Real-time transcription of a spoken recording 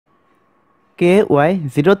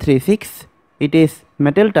KY036. It is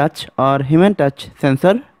metal touch or human touch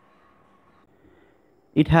sensor.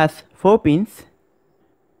 It has 4 pins.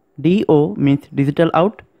 DO means digital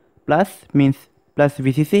out, plus means plus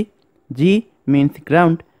VCC, G means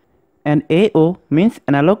ground, and AO means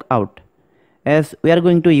analog out. As we are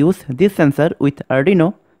going to use this sensor with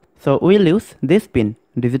Arduino, so we will use this pin,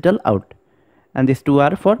 digital out, and these two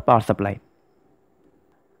are for power supply.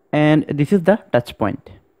 And this is the touch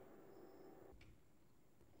point.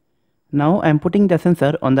 Now I am putting the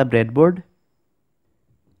sensor on the breadboard.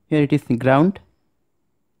 Here it is ground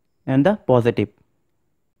and the positive.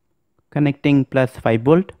 Connecting plus 5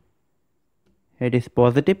 volt. Here it is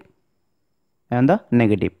positive and the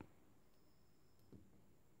negative.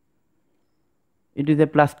 It is a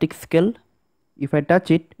plastic scale. If I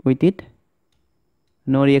touch it with it,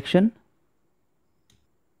 no reaction.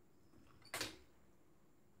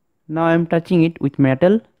 Now I am touching it with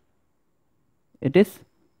metal. It is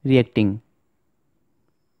reacting.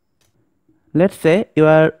 Let's say you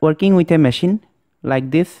are working with a machine like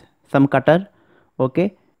this, some cutter,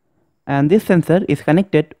 okay, and this sensor is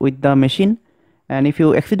connected with the machine, and if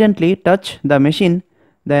you accidentally touch the machine,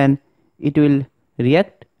 then it will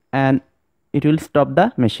react and it will stop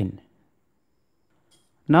the machine.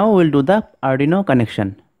 Now we will do the Arduino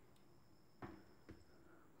connection.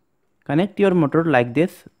 Connect your motor like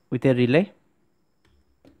this with a relay.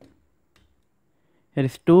 Here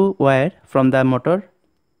is 2 wires from the motor.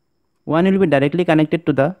 One will be directly connected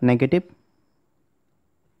to the negative,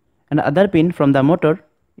 and the other pin from the motor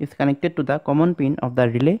is connected to the common pin of the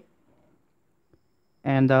relay,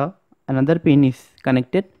 and another pin is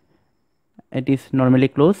connected. It is normally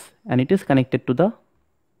closed and it is connected to the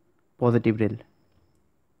positive rail.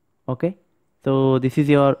 Okay, so this is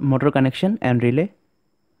your motor connection and relay.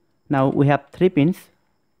 Now we have 3 pins.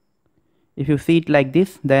 If you see it like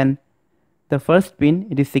this, then the first pin,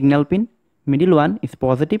 it is signal pin, middle one is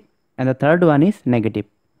positive, and the third one is negative.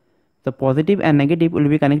 So positive and negative will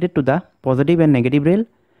be connected to the positive and negative rail,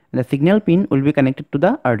 and the signal pin will be connected to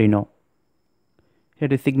the Arduino. Here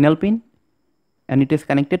is signal pin, and it is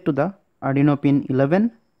connected to the Arduino pin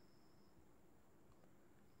 11.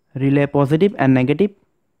 Relay positive and negative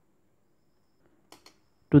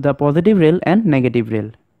to the positive rail and negative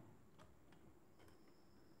rail.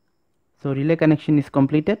 So relay connection is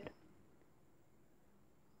completed.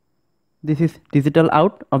 This is digital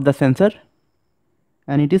out of the sensor,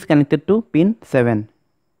 and it is connected to pin 7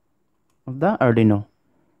 of the Arduino.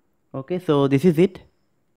 Okay, so this is it.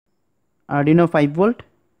 Arduino 5 volt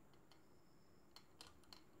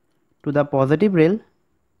to the positive rail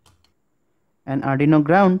and Arduino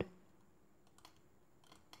ground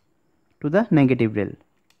to the negative rail.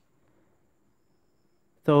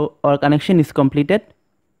 So our connection is completed.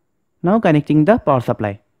 Now connecting the power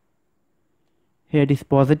supply. Here it is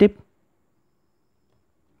positive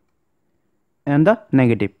and the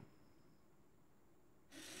negative.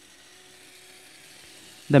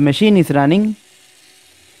 The machine is running.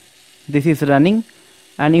 This is running,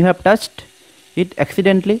 and you have touched it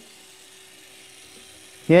accidentally.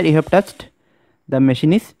 Here you have touched, the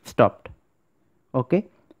machine is stopped. Okay.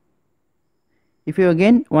 If you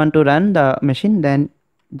again want to run the machine, then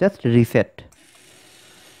just reset.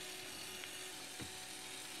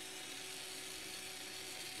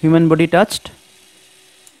 Human body touched,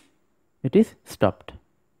 it is stopped.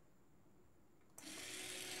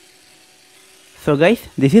 So guys,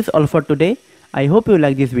 this is all for today. I hope you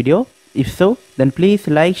like this video. If so, then please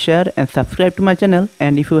like, share and subscribe to my channel,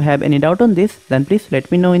 and if you have any doubt on this, then please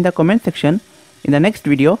let me know in the comment section. In the next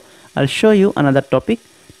video, I'll show you another topic.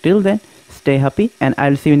 Till then, stay happy and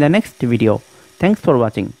I'll see you in the next video. Thanks for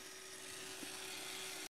watching.